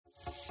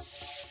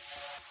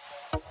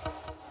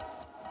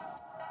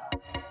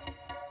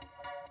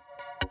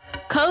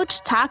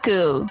Coach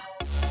Taku.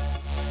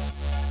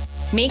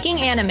 Making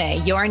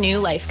anime your new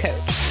life coach.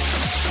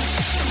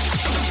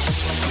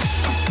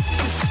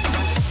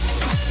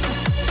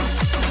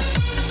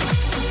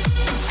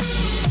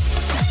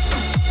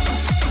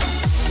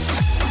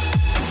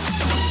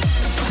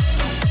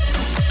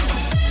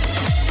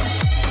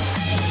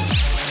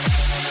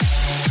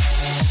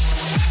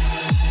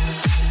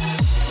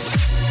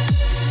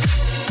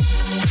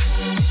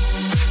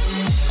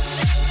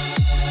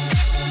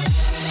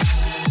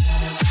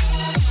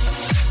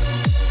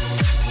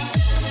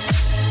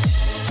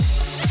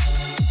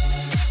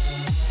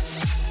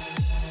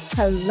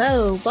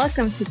 Hello,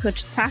 welcome to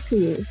Coach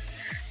Taku.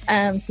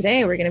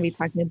 Today we're going to be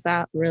talking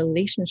about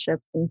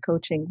relationships in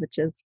coaching, which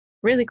is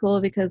really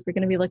cool because we're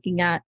going to be looking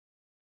at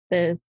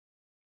this.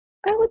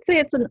 I would say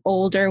it's an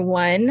older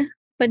one,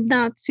 but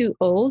not too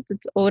old.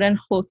 It's Ouran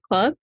Host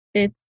Club.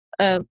 It's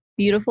a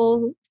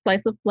beautiful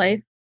slice of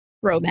life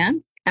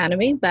romance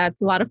anime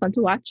that's a lot of fun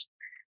to watch.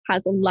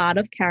 Has a lot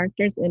of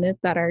characters in it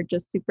that are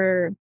just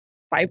super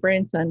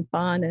vibrant and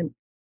fun and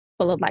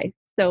full of life.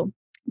 So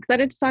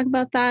excited to talk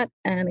about that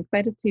and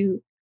excited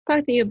to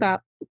talk to you about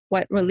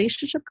what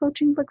relationship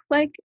coaching looks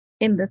like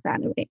in this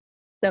anime.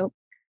 So,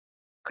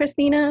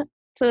 Christina,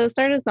 to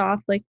start us off,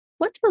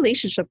 what's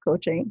relationship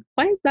coaching?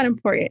 Why is that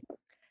important?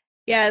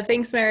 Yeah,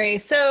 thanks, Mary.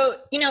 So,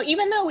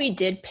 even though we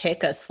did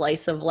pick a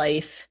slice of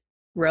life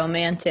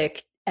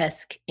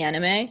romantic-esque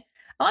anime, I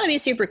want to be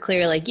super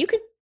clear, you could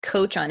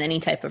coach on any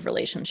type of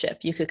relationship.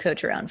 You could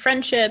coach around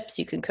friendships,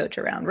 you can coach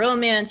around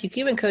romance, you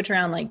can even coach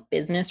around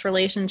business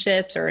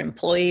relationships or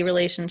employee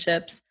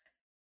relationships.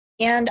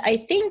 And I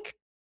think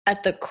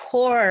at the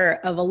core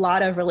of a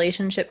lot of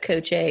relationship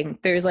coaching,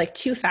 there's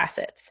two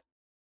facets.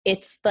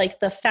 It's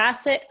the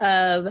facet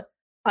of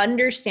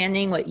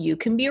understanding what you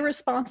can be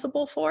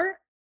responsible for,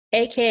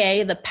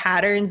 aka the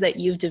patterns that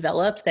you've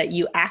developed that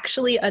you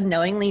actually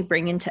unknowingly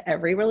bring into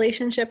every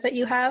relationship that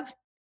you have.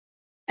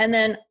 And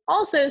then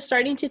also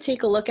starting to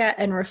take a look at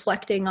and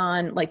reflecting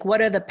on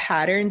what are the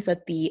patterns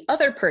that the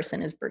other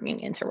person is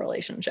bringing into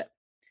relationship.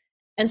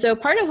 And so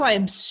part of why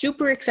I'm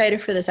super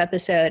excited for this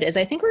episode is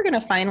I think we're going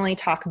to finally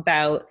talk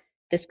about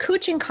this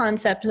coaching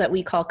concept that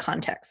we call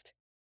context,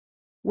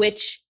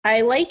 which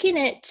I liken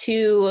it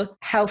to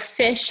how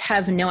fish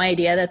have no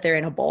idea that they're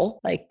in a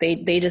bowl.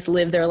 They just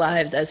live their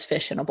lives as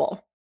fish in a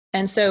bowl.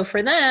 And so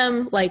for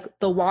them,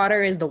 the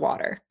water is the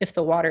water. If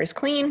the water is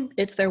clean,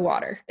 it's their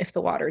water. If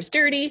the water is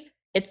dirty,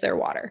 it's their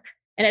water.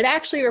 And it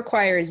actually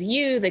requires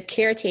you, the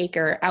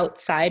caretaker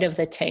outside of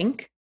the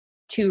tank,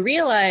 to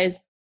realize,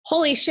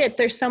 holy shit,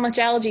 there's so much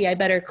algae, I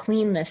better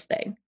clean this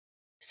thing.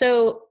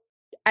 So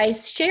I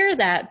share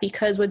that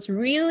because what's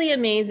really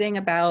amazing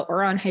about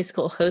Ouran High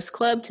School Host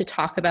Club to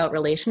talk about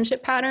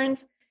relationship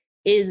patterns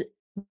is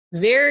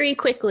very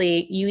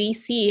quickly you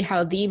see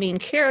how the main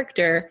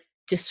character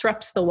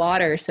disrupts the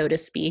water, so to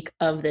speak,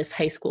 of this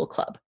high school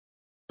club.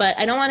 But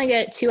I don't want to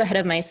get too ahead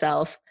of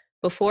myself.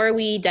 Before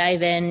we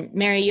dive in,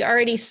 Mary, you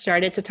already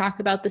started to talk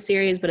about the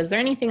series, but is there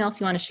anything else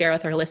you want to share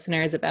with our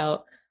listeners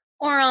about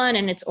Ouran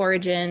and its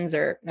origins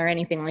or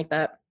anything like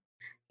that?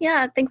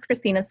 Yeah, thanks,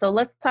 Christina. So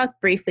let's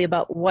talk briefly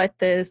about what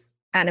this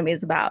anime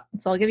is about.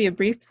 So I'll give you a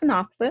brief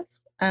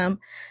synopsis.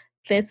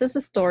 This is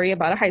a story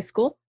about a high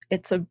school.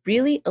 It's a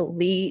really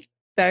elite,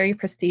 very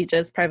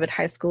prestigious private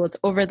high school. It's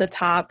over the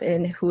top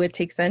in who it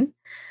takes in.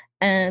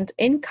 And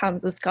in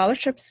comes a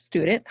scholarship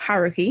student,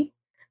 Haruhi,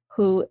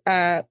 who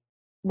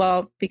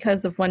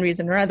because of one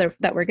reason or other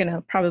that we're going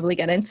to probably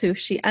get into,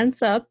 she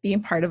ends up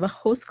being part of a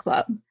host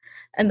club.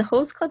 And the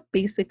host club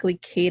basically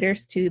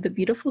caters to the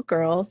beautiful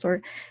girls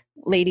or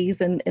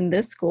ladies in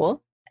this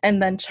school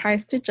and then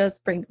tries to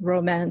just bring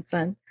romance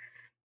and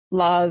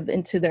love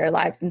into their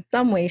lives in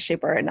some way,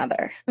 shape, or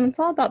another. And it's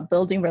all about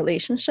building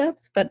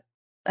relationships, but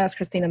as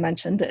Christina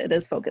mentioned, it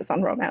is focused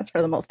on romance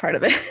for the most part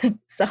of it.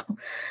 So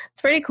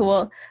it's pretty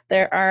cool.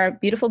 There are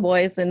beautiful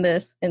boys in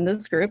this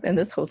group, in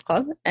this host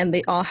club, and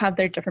they all have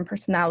their different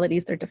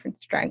personalities, their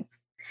different strengths.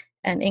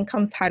 And in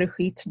comes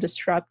Haruhi to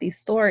disrupt these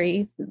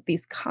stories,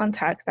 these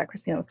contexts that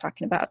Christina was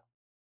talking about.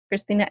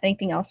 Christina,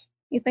 anything else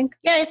you think?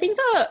 Yeah, I think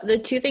the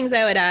two things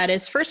I would add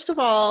is, first of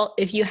all,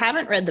 if you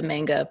haven't read the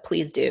manga,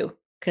 please do,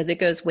 because it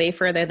goes way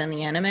further than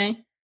the anime.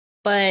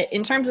 But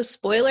in terms of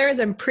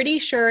spoilers, I'm pretty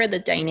sure the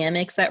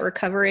dynamics that we're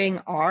covering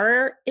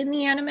are in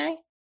the anime.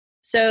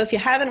 So if you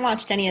haven't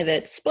watched any of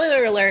it,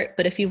 spoiler alert,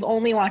 but if you've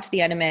only watched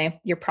the anime,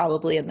 you're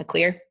probably in the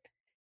clear.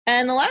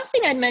 And the last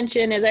thing I'd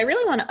mention is I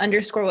really want to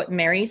underscore what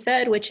Mary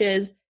said, which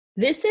is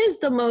this is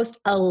the most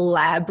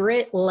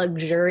elaborate,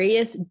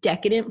 luxurious,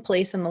 decadent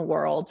place in the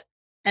world.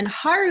 And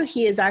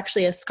Haruhi is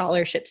actually a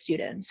scholarship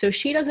student. So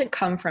she doesn't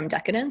come from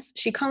decadence.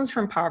 She comes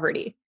from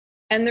poverty.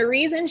 And the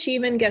reason she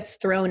even gets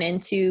thrown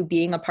into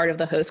being a part of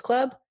the host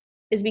club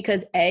is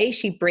because A,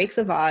 she breaks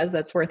a vase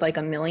that's worth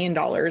 $1 million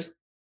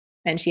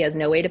and she has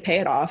no way to pay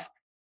it off.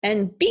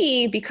 And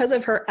B, because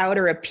of her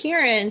outer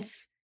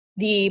appearance,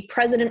 the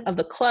president of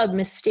the club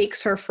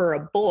mistakes her for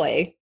a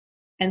boy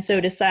and so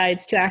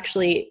decides to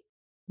actually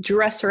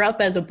dress her up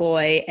as a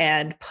boy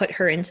and put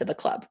her into the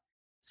club.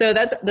 So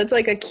that's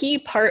like a key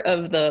part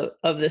of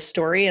the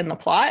story and the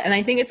plot. And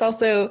I think it's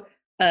also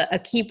a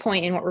key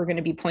point in what we're going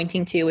to be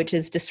pointing to, which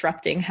is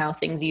disrupting how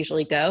things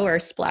usually go or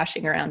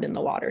splashing around in the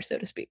water, so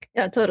to speak.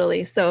 Yeah,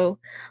 totally. So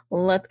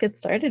let's get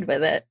started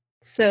with it.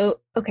 So,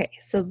 okay,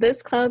 so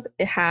this club,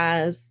 it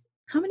has,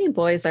 how many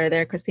boys are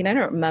there, Christine? I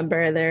don't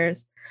remember.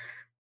 There's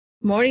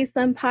Mori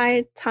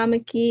Senpai,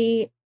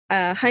 Tamaki,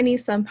 Honey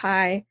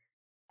Senpai,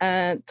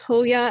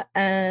 Toya,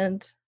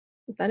 and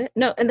is that it?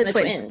 No, and the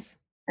twins.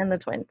 And the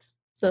twins.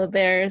 So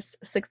there's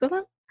 6 of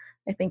them.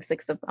 I think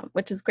 6 of them,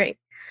 which is great.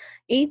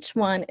 Each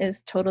one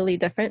is totally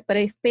different, but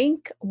I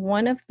think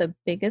one of the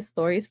biggest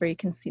stories where you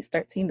can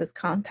start seeing this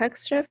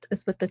context shift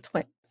is with the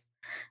twins.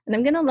 And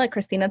I'm gonna let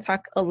Christina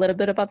talk a little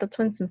bit about the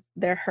twins since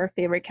they're her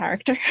favorite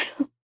character.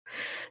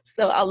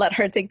 So I'll let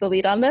her take the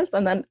lead on this,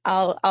 and then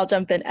I'll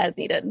jump in as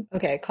needed.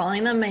 Okay,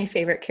 calling them my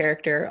favorite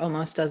character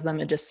almost does them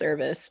a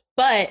disservice,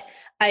 but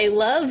I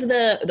love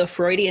the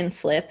Freudian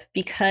slip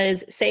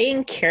because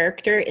saying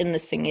character in the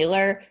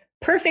singular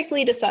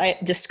perfectly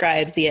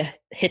describes the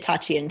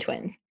Hitachian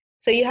twins.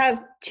 So you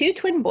have 2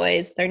 twin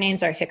boys, their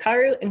names are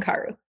Hikaru and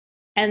Karu,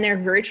 and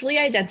they're virtually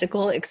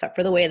identical except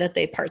for the way that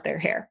they part their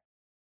hair.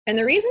 And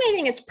the reason I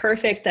think it's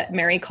perfect that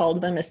Mary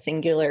called them a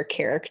singular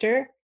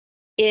character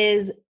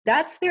is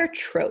that's their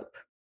trope.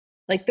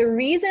 Like the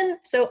reason,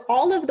 so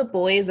all of the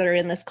boys that are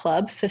in this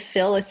club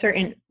fulfill a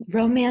certain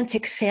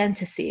romantic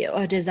fantasy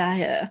or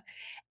desire.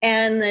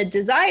 And the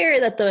desire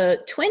that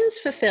the twins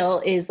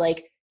fulfill is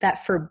like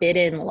that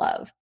forbidden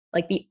love.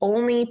 Like the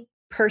only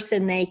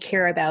person they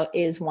care about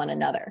is one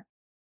another.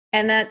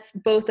 And that's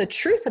both a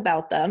truth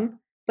about them,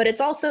 but it's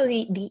also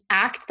the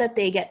act that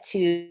they get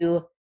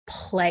to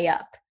play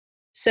up.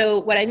 So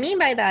what I mean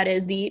by that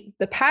is the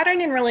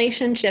pattern in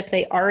relationship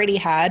they already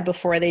had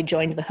before they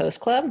joined the host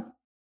club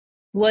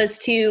was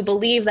to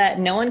believe that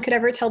no one could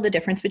ever tell the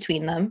difference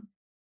between them,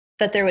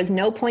 that there was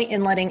no point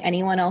in letting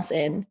anyone else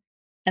in,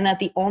 and that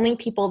the only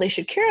people they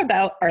should care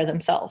about are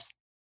themselves.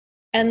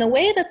 And the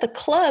way that the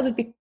club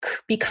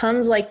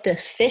becomes like the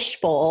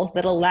fishbowl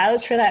that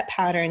allows for that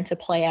pattern to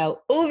play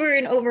out over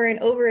and over and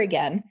over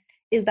again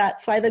is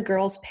that's why the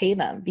girls pay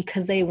them,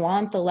 because they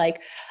want the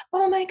like,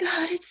 oh my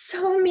God, it's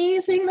so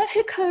amazing that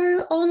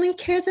Hikaru only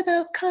cares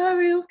about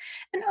Karu.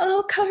 And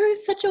oh, Karu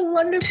is such a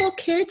wonderful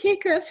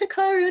caretaker of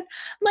Hikaru.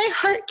 My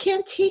heart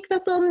can't take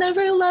that they'll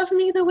never love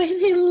me the way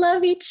they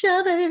love each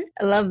other.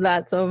 I love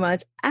that so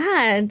much.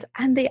 And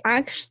they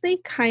actually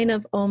kind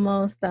of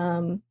almost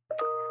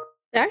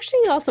they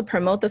actually also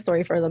promote the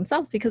story for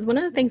themselves, because one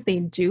of the things they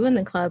do in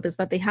the club is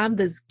that they have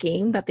this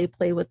game that they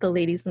play with the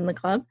ladies in the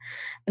club.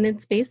 And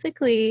it's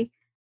basically,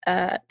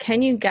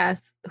 can you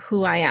guess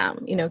who I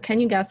am? You know, can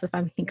you guess if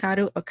I'm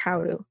Hikaru or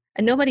Kaoru?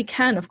 And nobody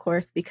can, of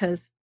course,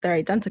 because they're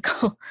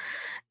identical.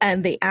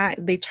 And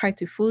they try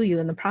to fool you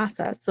in the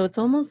process. So it's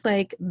almost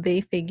like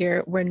they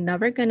figure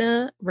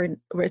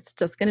it's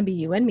just gonna be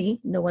you and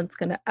me. No one's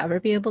gonna ever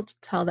be able to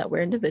tell that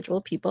we're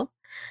individual people.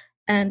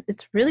 And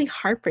it's really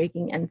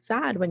heartbreaking and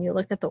sad when you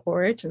look at the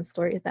origin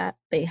story that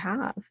they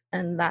have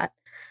and that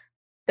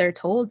they're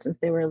told since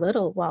they were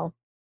little, well,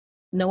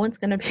 no one's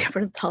going to be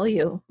able to tell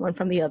you one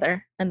from the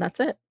other. And that's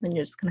it. And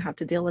you're just going to have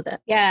to deal with it.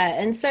 Yeah.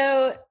 And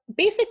so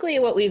basically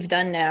what we've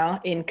done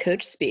now in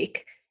Coach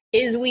Speak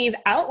is we've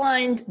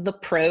outlined the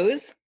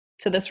pros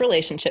to this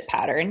relationship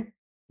pattern.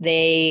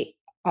 They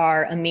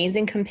are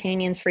amazing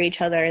companions for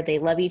each other. They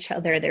love each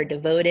other. They're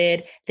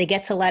devoted. They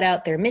get to let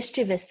out their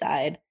mischievous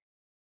side.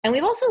 And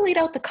we've also laid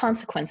out the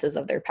consequences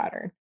of their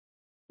pattern,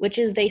 which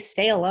is they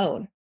stay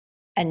alone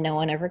and no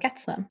one ever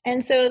gets them.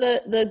 And so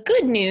the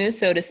good news,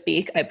 so to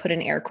speak, I put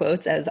in air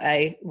quotes as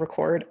I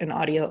record an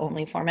audio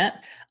only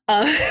format.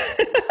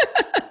 The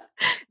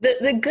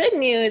good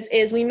news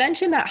is we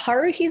mentioned that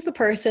Haruhi's the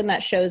person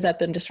that shows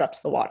up and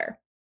disrupts the water.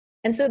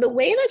 And so the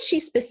way that she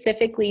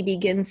specifically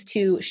begins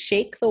to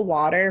shake the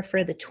water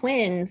for the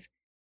twins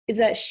is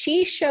that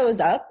she shows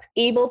up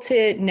able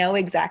to know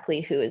exactly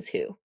who is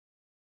who.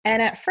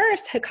 And at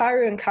first,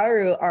 Hikaru and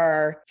Karu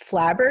are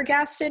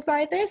flabbergasted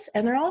by this,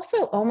 and they're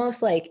also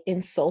almost like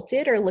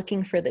insulted or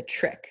looking for the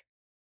trick.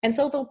 And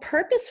so they'll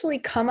purposefully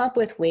come up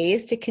with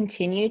ways to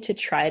continue to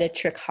try to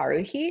trick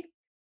Haruhi.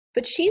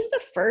 But she's the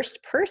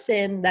first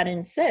person that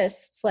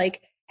insists,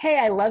 like, hey,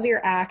 I love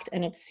your act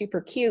and it's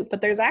super cute,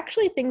 but there's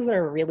actually things that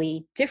are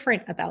really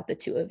different about the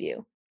two of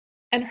you.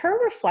 And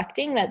her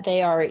reflecting that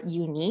they are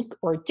unique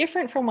or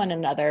different from one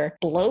another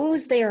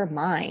blows their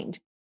mind.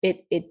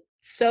 It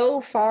so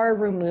far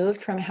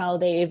removed from how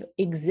they've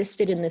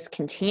existed in this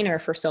container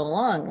for so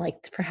long, like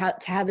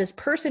to have this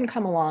person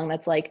come along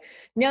that's like,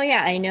 no,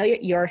 yeah, I know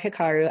you're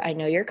Hikaru, I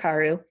know you're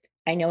Karu,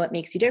 I know what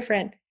makes you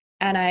different,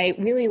 and I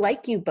really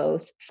like you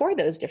both for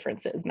those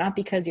differences, not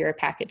because you're a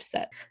package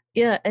set.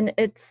 Yeah, and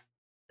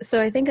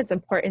I think it's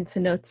important to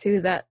know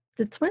too that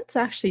the twins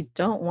actually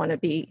don't want to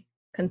be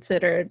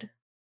considered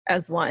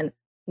as one.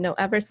 You know,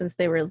 ever since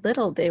they were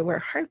little, they were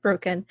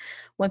heartbroken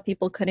when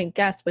people couldn't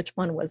guess which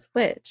one was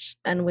which,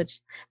 and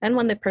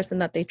when the person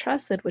that they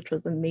trusted, which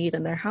was a maid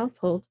in their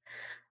household,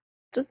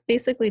 just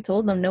basically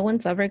told them no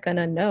one's ever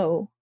gonna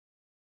know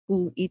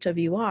who each of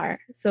you are.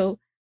 So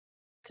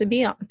to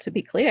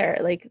be clear,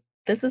 like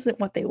this isn't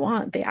what they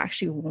want. They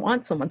actually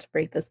want someone to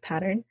break this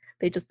pattern.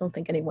 They just don't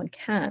think anyone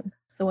can.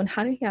 So when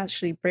Haruhi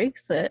actually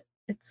breaks it,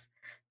 it's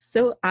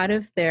so out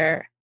of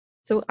their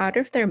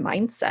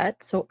mindset,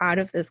 so out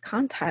of this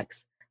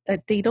context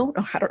that they don't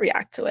know how to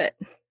react to it,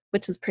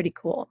 which is pretty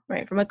cool,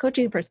 right? From a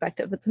coaching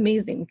perspective, it's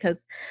amazing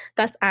because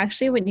that's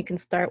actually when you can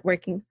start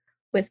working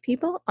with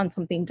people on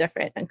something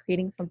different and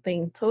creating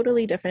something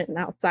totally different and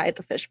outside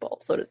the fishbowl,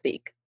 so to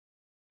speak.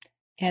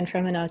 And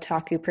from an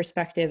otaku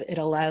perspective, it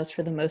allows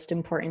for the most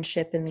important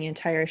ship in the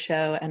entire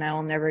show, and I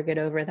will never get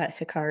over that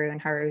Hikaru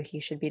and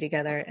Haruhi should be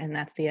together, and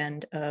that's the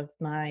end of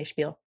my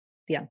spiel.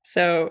 The end.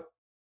 So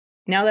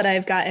now that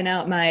I've gotten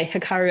out my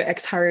Hikaru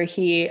x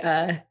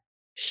Haruhi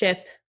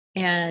ship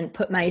and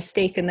put my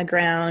stake in the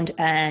ground,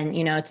 and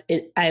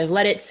I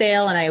let it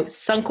sail and I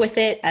sunk with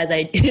it as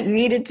I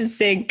needed to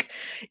sink.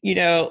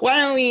 Why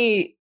don't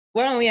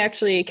we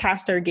actually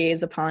cast our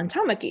gaze upon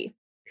Tamaki,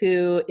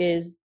 who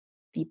is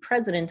the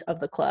president of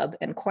the club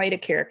and quite a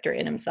character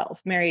in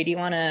himself. Mary, do you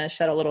want to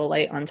shed a little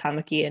light on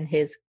Tamaki and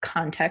his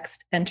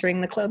context entering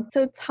the club?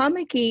 So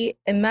Tamaki,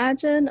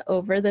 imagine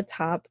over the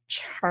top,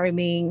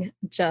 charming,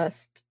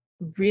 just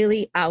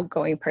really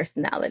outgoing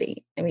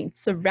personality. I mean,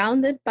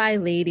 surrounded by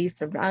ladies,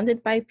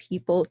 surrounded by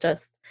people,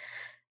 just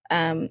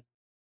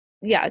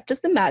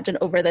just imagine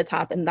over the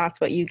top, and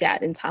that's what you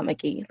get in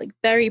Tamaki, like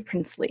very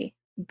princely.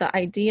 The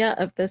idea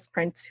of this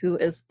prince who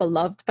is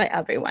beloved by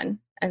everyone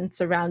and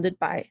surrounded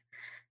by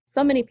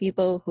so many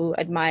people who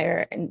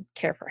admire and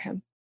care for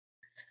him.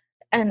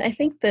 And I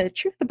think the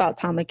truth about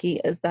Tamaki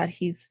is that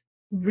he's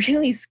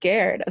really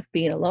scared of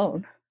being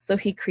alone. So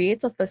he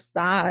creates a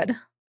facade,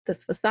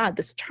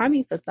 this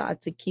charming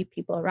facade to keep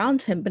people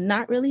around him, but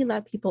not really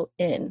let people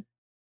in,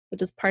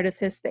 which is part of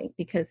his thing,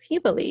 because he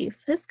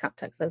believes, his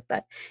context says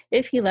that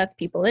if he lets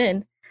people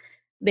in,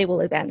 they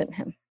will abandon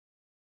him.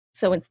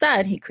 So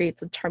instead, he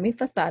creates a charming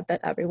facade that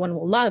everyone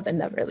will love and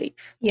never leave.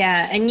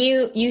 Yeah, and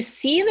you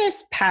see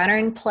this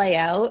pattern play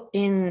out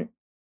in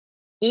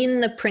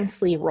the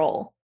princely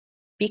role,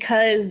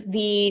 because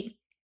the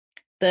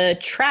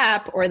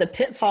trap or the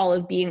pitfall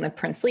of being the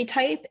princely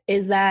type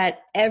is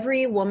that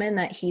every woman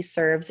that he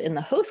serves in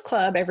the host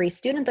club, every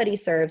student that he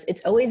serves,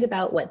 it's always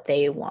about what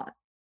they want.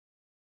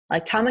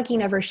 Like Tamaki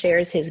never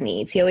shares his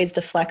needs. He always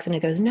deflects and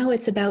it goes, no,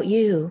 it's about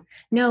you.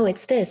 No,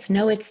 it's this.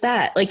 No, it's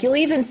that. Like you'll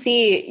even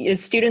see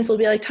students will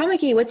be like,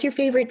 Tamaki, what's your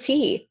favorite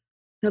tea? And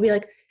he'll be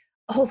like,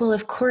 oh, well,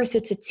 of course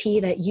it's a tea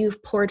that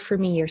you've poured for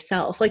me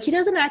yourself. Like he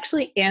doesn't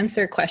actually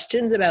answer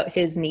questions about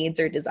his needs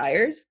or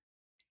desires.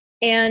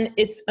 And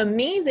it's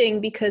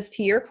amazing because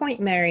to your point,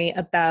 Mary,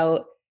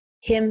 about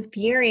him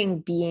fearing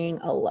being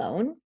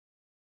alone,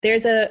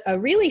 there's a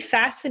really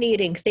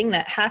fascinating thing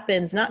that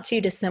happens, not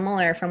too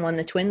dissimilar from when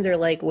the twins are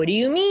like, what do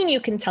you mean you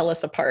can tell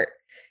us apart?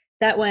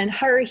 That when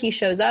Haruhi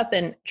shows up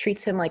and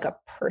treats him like a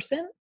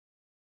person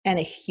and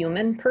a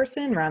human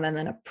person rather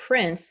than a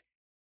prince,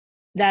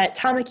 that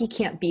Tamaki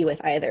can't be with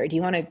either. Do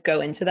you want to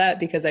go into that?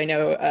 Because I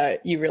know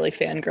you really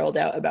fangirled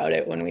out about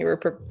it when we were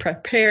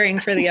preparing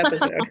for the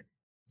episode.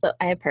 So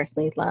I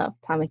personally love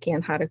Tamaki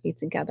and Haruhi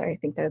together. I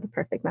think they're the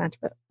perfect match,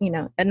 but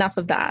enough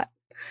of that.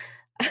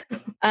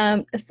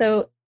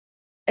 So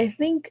I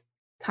think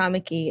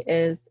Tamaki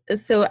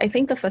I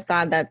think the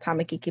facade that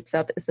Tamaki keeps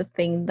up is the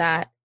thing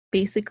that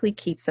basically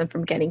keeps them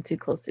from getting too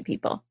close to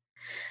people.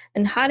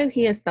 And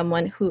Haruhi is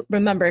someone who,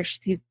 remember,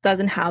 she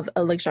doesn't have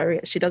a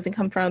luxurious, she doesn't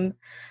come from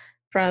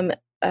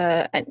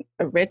a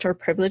rich or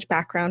privileged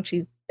background.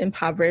 She's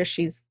impoverished.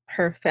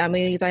 Her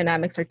family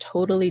dynamics are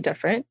totally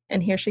different.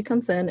 And here she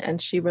comes in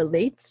and she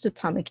relates to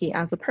Tamaki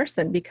as a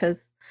person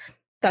because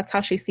that's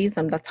how she sees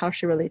him. That's how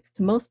she relates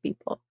to most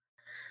people.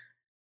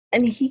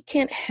 And he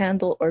can't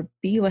handle or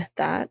be with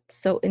that.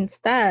 So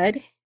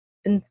instead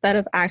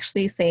of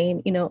actually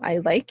saying, I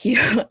like you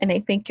and I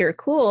think you're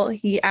cool,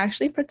 he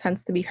actually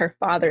pretends to be her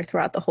father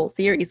throughout the whole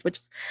series, which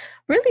is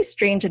really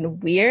strange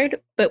and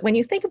weird. But when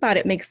you think about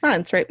it, it makes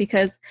sense, right?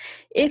 Because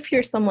if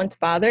you're someone's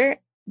father,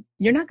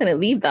 you're not going to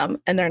leave them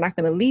and they're not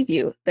going to leave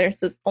you. There's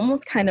this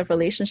almost kind of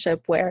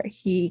relationship where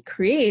he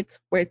creates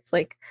where it's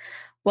like,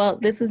 well,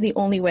 this is the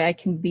only way I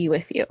can be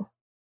with you.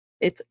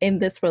 It's in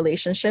this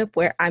relationship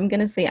where I'm going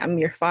to say I'm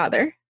your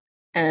father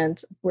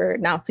and we're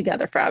now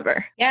together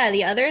forever. Yeah,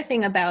 the other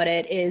thing about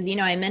it is,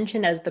 I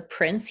mentioned as the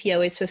prince, he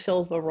always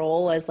fulfills the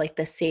role as like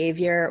the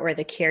savior or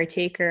the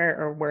caretaker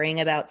or worrying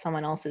about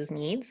someone else's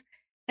needs.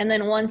 And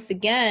then once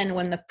again,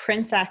 when the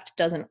prince act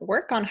doesn't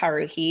work on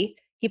Haruhi,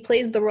 he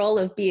plays the role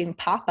of being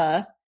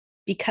papa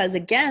because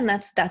again,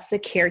 that's the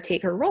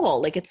caretaker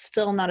role. Like it's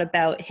still not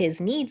about his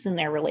needs in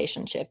their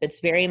relationship. It's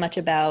very much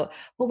about,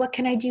 well, what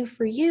can I do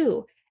for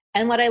you?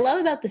 And what I love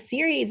about the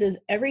series is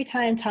every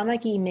time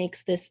Tamaki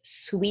makes this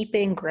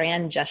sweeping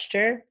grand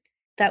gesture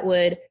that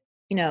would,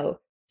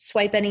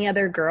 swipe any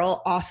other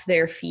girl off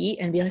their feet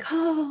and be like,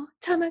 oh,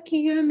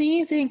 Tamaki, you're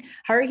amazing.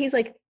 Haruhi's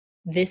like,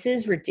 this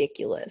is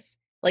ridiculous.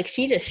 Like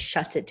she just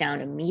shuts it down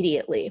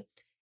immediately.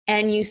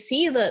 And you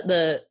see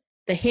the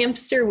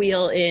hamster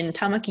wheel in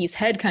Tamaki's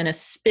head kind of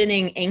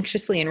spinning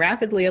anxiously and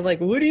rapidly of like,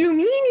 what do you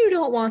mean you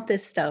don't want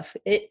this stuff?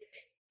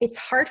 it's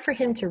hard for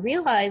him to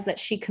realize that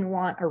she can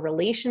want a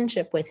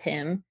relationship with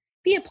him,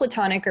 be it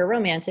platonic or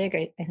romantic.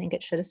 I think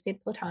it should have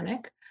stayed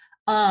platonic.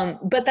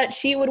 But that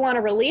she would want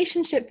a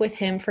relationship with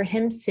him for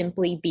him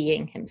simply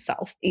being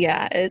himself.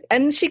 Yeah.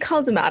 And she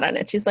calls him out on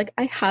it. She's like,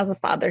 I have a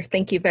father.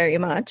 Thank you very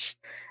much.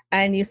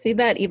 And you see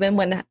that even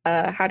when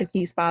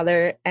Haruhi's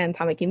father and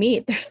Tamaki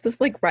meet, there's this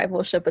like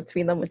rivalship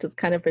between them, which is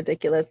kind of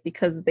ridiculous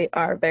because they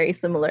are very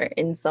similar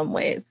in some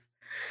ways.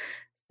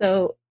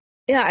 So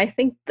yeah, I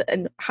think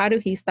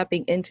Haruhi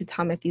stepping into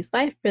Tamaki's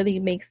life really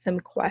makes him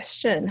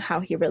question how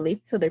he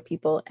relates to other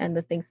people and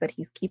the things that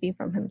he's keeping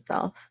from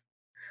himself.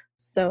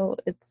 So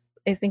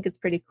I think it's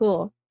pretty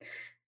cool.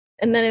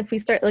 And then if we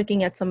start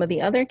looking at some of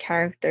the other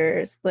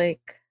characters,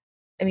 like,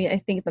 I mean, I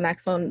think the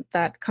next one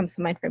that comes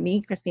to mind for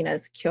me, Christina,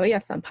 is Kyoya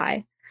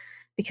Senpai,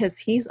 because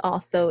he's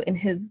also in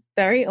his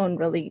very own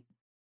really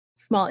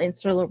small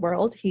insular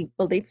world. He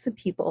relates to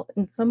people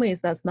in some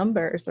ways as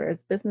numbers or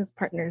as business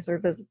partners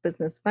or as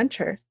business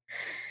ventures.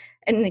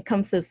 And it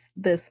comes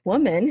this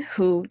woman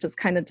who just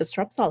kind of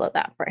disrupts all of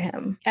that for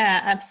him. Yeah,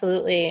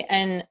 absolutely.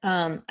 And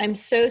I'm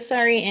so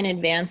sorry in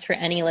advance for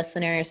any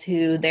listeners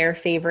who their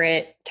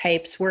favorite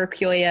types were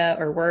Kyoya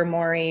or were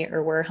Mori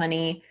or were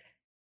Honey.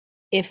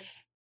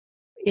 If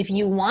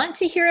you want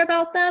to hear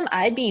about them,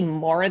 I'd be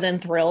more than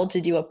thrilled to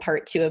do a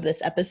part 2 of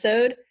this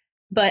episode.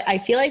 But I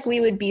feel like we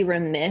would be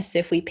remiss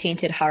if we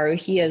painted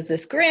Haruhi as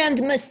this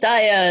grand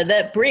messiah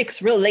that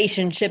breaks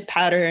relationship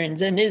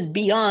patterns and is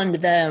beyond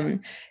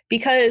them.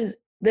 Because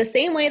the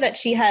same way that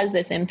she has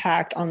this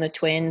impact on the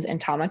twins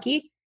and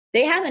Tamaki,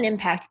 they have an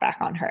impact back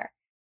on her.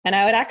 And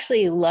I would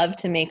actually love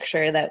to make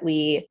sure that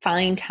we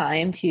find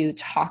time to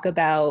talk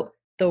about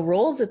the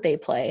roles that they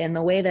play and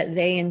the way that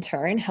they in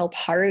turn help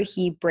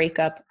Haruhi break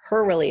up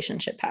her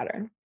relationship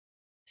pattern.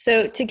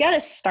 So to get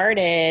us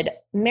started,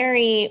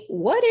 Mary,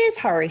 what is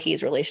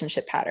Haruhi's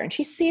relationship pattern?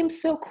 She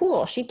seems so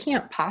cool. She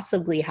can't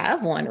possibly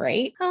have one,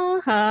 right?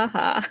 Ha ha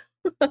ha.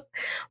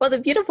 Well, the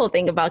beautiful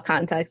thing about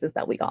context is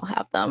that we all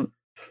have them.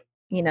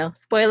 You know,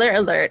 spoiler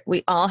alert,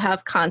 we all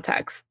have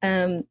context.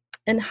 And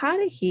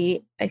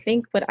Haruhi, I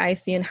think what I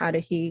see in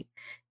Haruhi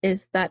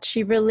is that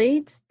she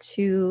relates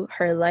to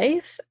her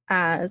life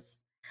as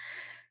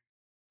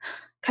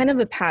kind of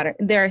a pattern.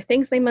 There are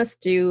things they must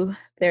do.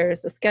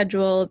 There's a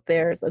schedule,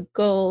 there's a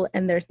goal,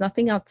 and there's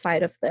nothing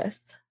outside of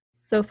this.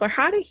 So for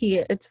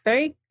Haruhi,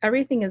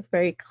 everything is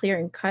very clear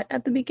and cut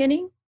at the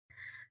beginning.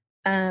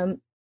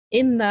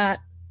 In that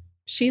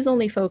she's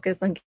only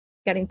focused on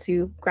getting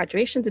to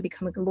graduation to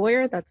become a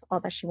lawyer. That's all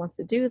that she wants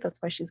to do.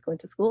 That's why she's going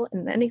to school.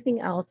 And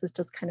anything else is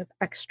just kind of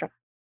extra.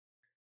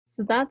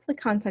 So that's the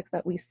context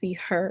that we see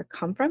her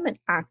come from and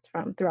act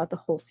from throughout the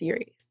whole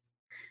series.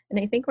 And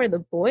I think where the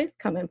boys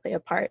come and play a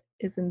part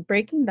is in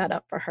breaking that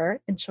up for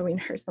her and showing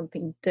her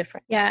something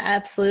different. Yeah,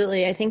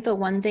 absolutely. I think the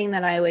one thing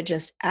that I would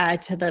just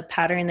add to the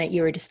pattern that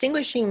you were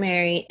distinguishing,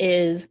 Mary,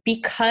 is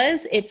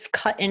because it's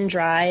cut and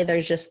dry,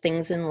 there's just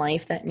things in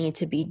life that need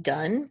to be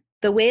done.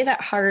 The way that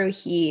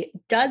Haruhi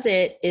does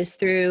it is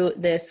through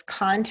this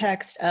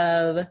context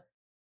of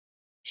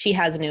she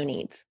has no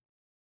needs,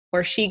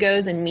 or she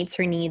goes and meets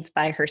her needs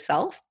by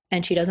herself,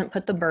 and she doesn't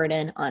put the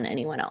burden on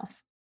anyone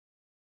else.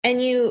 And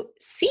you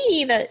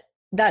see that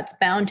that's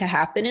bound to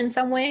happen in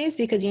some ways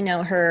because, you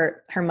know,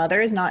 her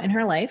mother is not in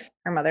her life.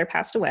 Her mother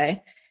passed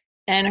away.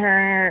 And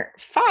her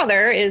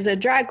father is a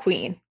drag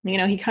queen. You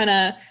know, he kind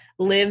of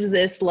lives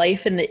this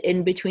life in the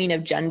in-between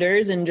of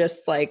genders and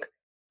just like,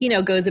 you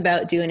know, goes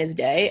about doing his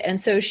day.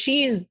 And so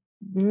she's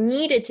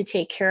needed to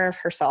take care of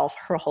herself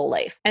her whole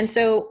life. And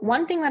so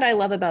one thing that I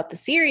love about the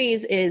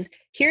series is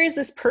here's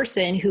this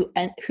person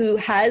who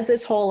has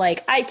this whole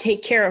like, I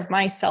take care of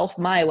myself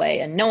my way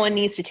and no one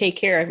needs to take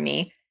care of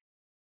me,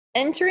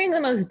 entering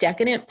the most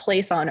decadent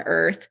place on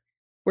earth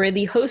where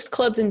the host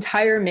club's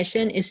entire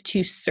mission is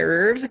to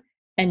serve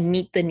and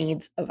meet the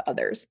needs of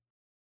others.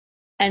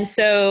 And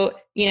so,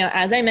 you know,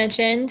 as I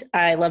mentioned,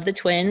 I love the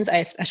twins. I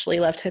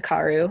especially loved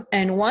Hikaru.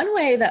 And one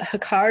way that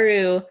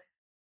Hikaru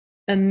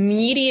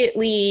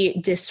immediately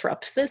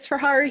disrupts this for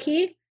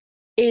Haruhi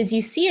is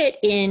you see it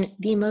in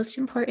the most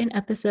important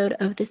episode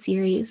of the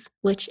series,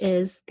 which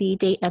is the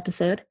date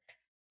episode.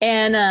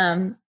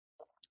 And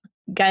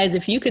guys,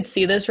 if you could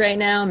see this right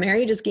now,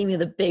 Mary just gave me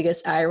the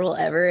biggest eye roll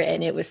ever,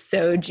 and it was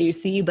so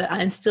juicy, but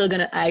I'm still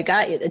I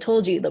got you. I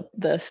told you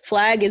the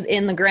flag is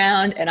in the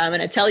ground, and I'm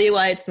going to tell you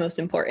why it's the most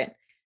important.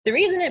 The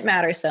reason it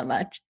matters so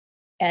much,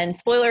 and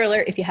spoiler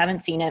alert if you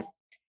haven't seen it,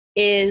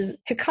 is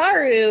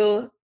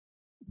Hikaru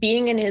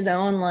being in his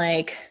own,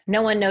 like,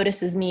 no one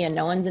notices me and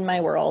no one's in my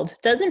world,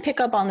 doesn't pick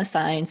up on the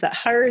signs that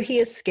Haruhi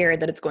is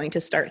scared that it's going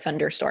to start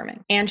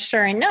thunderstorming. And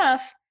sure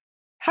enough,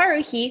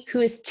 Haruhi,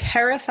 who is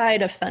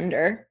terrified of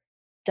thunder,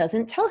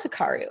 doesn't tell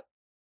Hikaru.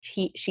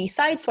 She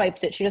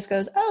sideswipes it. She just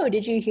goes, oh,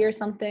 did you hear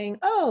something?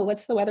 Oh,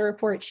 what's the weather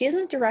report? She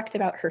isn't direct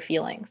about her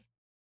feelings.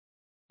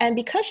 And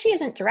because she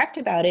isn't direct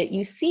about it,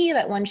 you see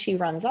that when she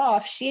runs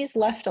off, she's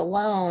left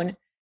alone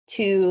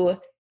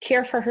to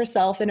care for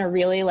herself in a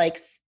really like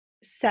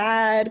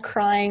sad,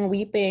 crying,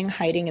 weeping,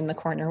 hiding in the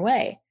corner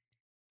way.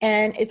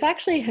 And it's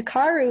actually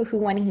Hikaru who,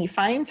 when he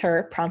finds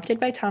her, prompted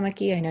by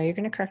Tamaki, I know you're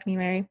going to correct me,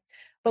 Mary,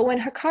 but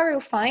when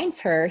Hikaru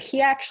finds her,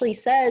 he actually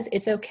says,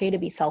 it's okay to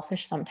be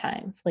selfish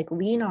sometimes. Like,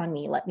 lean on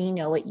me, let me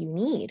know what you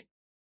need.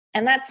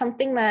 And that's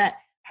something that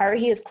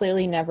Haruhi has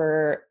clearly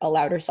never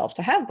allowed herself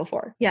to have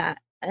before. Yeah.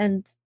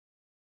 And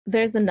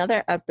there's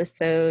another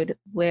episode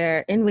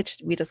in which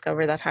we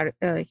discover that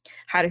Haruhi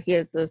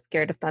is the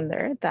scared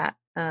offender, that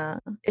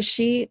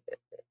she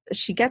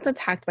gets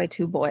attacked by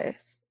two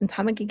boys, and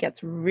Tamaki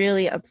gets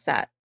really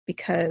upset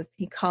because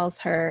he calls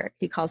her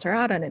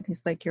out on it.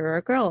 He's like, you're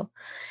a girl.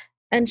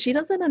 And she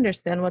doesn't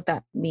understand what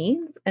that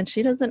means. And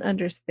she doesn't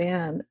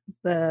understand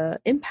the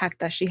impact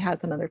that she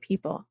has on other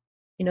people.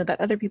 You know,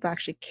 that other people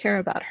actually care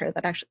about her,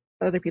 that actually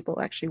other people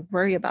actually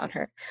worry about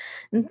her.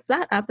 And it's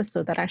that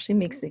episode that actually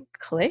makes it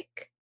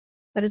click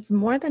that it's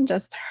more than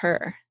just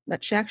her,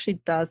 that she actually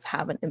does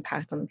have an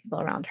impact on the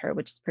people around her,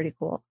 which is pretty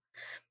cool.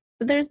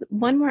 But there's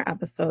one more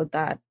episode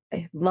that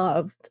I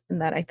loved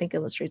and that I think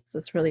illustrates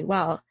this really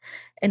well.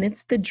 And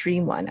it's the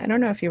dream one. I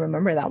don't know if you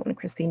remember that one,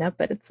 Christina,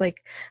 but it's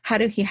like,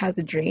 Haruhi has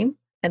a dream,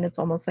 and it's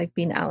almost like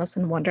being Alice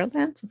in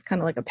Wonderland. So it's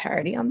kind of like a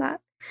parody on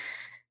that.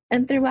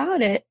 And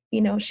throughout it,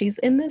 you know, she's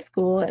in this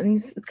school, and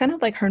it's kind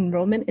of like her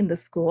enrollment in the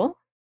school.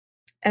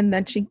 And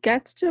then she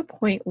gets to a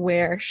point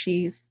where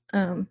she's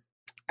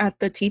at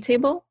the tea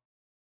table,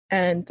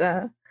 and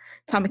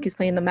Tamaki's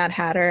playing the Mad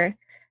Hatter,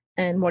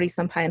 and Mori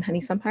Senpai and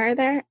Honey Senpai are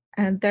there.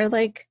 And they're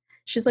like,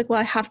 she's like, well,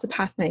 I have to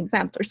pass my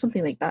exams or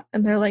something like that.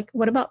 And they're like,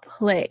 what about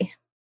play?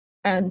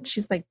 And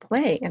she's like,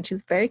 play? And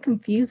she's very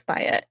confused by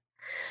it.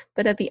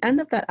 But at the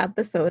end of that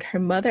episode, her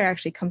mother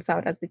actually comes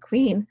out as the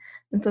queen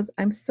and says,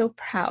 I'm so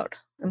proud.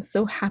 I'm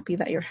so happy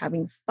that you're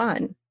having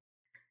fun.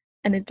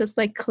 And it just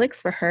like clicks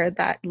for her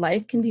that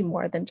life can be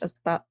more than just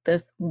about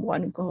this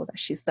one goal that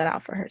she set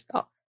out for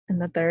herself,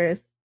 and that there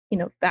is, you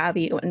know,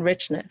 value and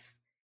richness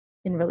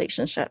in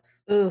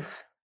relationships. Ooh,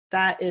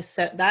 that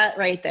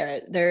right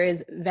there. There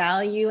is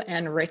value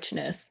and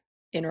richness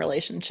in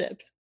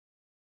relationships.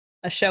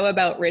 A show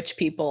about rich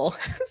people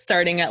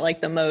starting at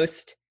like the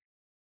most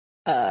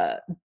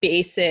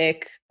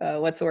basic,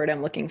 what's the word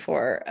I'm looking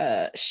for?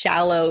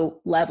 Shallow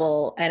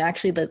level, and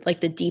actually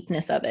the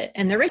deepness of it.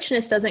 And the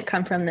richness doesn't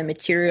come from the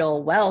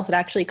material wealth. It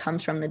actually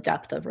comes from the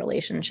depth of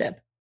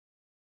relationship.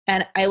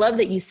 And I love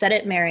that you said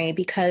it, Mary,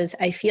 because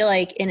I feel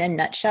like in a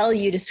nutshell,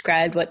 you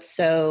described what's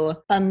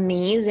so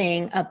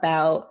amazing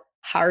about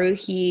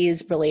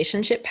Haruhi's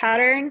relationship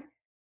pattern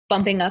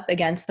bumping up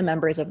against the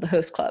members of the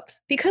host clubs.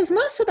 Because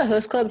most of the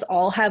host clubs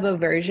all have a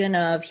version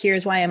of,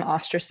 here's why I'm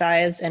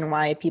ostracized and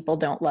why people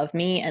don't love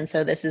me. And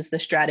so this is the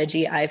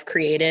strategy I've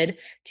created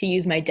to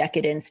use my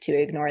decadence to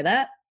ignore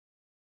that.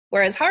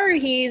 Whereas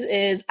Haruhi's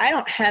is, I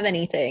don't have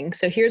anything,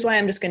 so here's why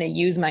I'm just going to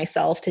use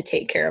myself to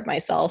take care of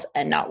myself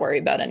and not worry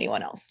about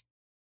anyone else.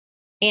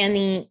 And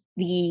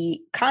the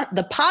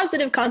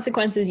positive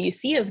consequences you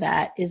see of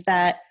that is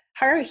that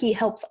Haruhi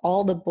helps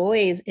all the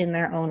boys in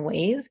their own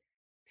ways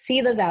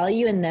see the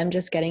value in them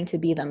just getting to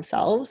be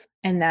themselves,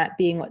 and that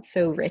being what's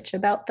so rich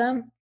about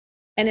them.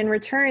 And in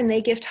return,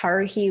 they gift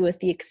Haruhi with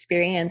the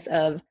experience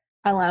of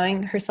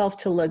allowing herself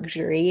to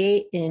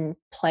luxuriate in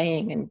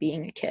playing and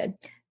being a kid.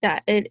 Yeah,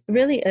 it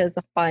really is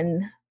a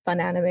fun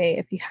anime.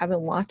 If you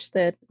haven't watched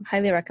it,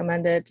 highly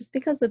recommend it, just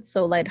because it's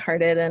so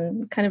lighthearted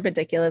and kind of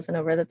ridiculous and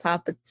over the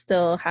top, but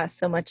still has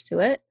so much to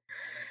it.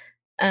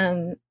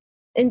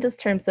 In just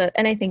terms of,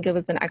 and I think it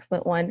was an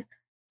excellent one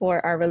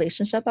for our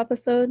relationship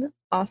episode.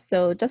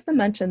 Also, just to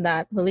mention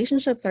that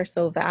relationships are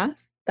so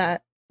vast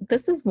that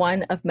this is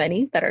one of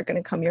many that are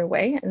going to come your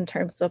way in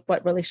terms of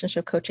what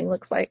relationship coaching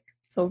looks like.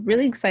 So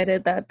really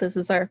excited that this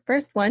is our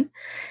first one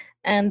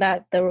and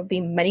that there will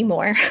be many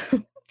more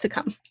to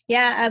come.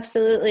 Yeah,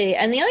 absolutely.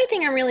 And the other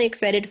thing I'm really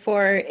excited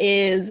for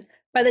is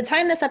by the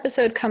time this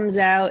episode comes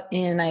out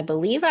in, I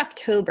believe,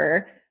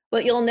 October,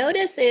 what you'll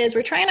notice is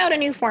we're trying out a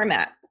new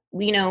format.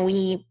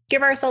 We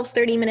give ourselves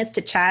 30 minutes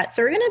to chat.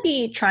 So we're going to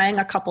be trying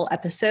a couple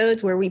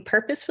episodes where we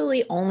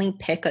purposefully only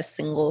pick a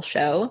single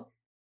show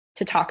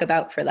to talk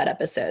about for that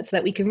episode so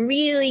that we can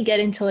really get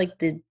into like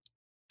the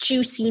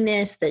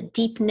juiciness, the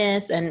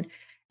deepness, and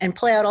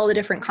play out all the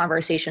different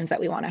conversations that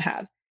we want to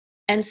have.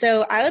 And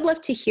so I would love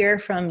to hear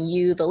from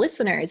you, the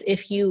listeners,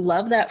 if you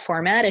love that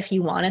format, if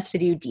you want us to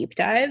do deep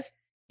dives,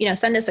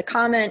 send us a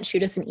comment,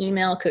 shoot us an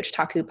email,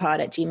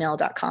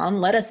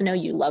 coachtakupod@gmail.com. Let us know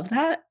you love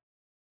that.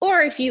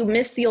 Or if you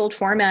miss the old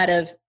format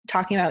of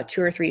talking about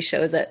 2 or 3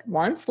 shows at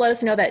once, let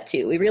us know that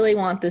too. We really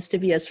want this to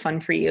be as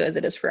fun for you as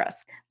it is for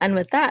us. And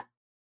with that,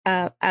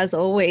 as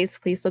always,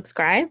 please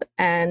subscribe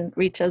and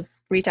reach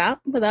out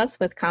with us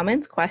with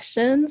comments,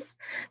 questions.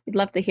 We'd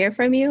love to hear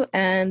from you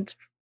and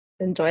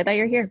enjoy that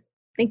you're here.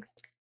 Thanks.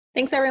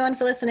 Thanks everyone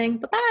for listening.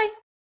 Bye-bye.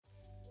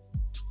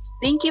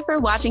 Thank you for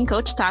watching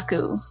Coach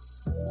Taku.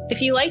 If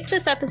you liked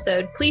this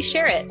episode, please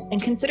share it and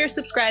consider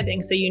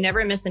subscribing so you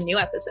never miss a new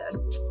episode.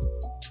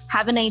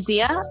 Have an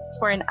idea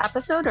for an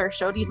episode or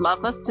show you'd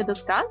love us to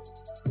discuss?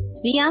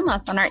 DM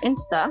us on our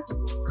Insta,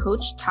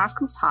 Coach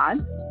Taku Pod,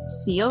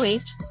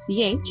 CoachTacupod,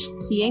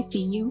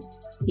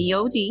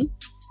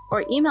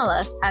 or email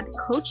us at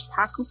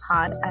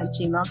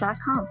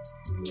coachtakupod@gmail.com.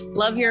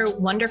 Love your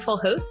wonderful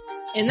host?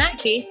 In that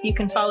case, you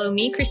can follow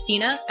me,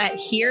 Christina, at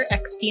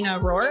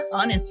HereXtinaRoar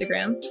on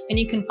Instagram, and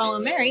you can follow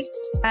Mary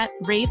at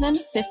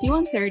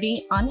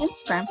Raven5130 on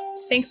Instagram.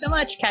 Thanks so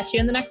much. Catch you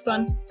in the next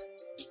one.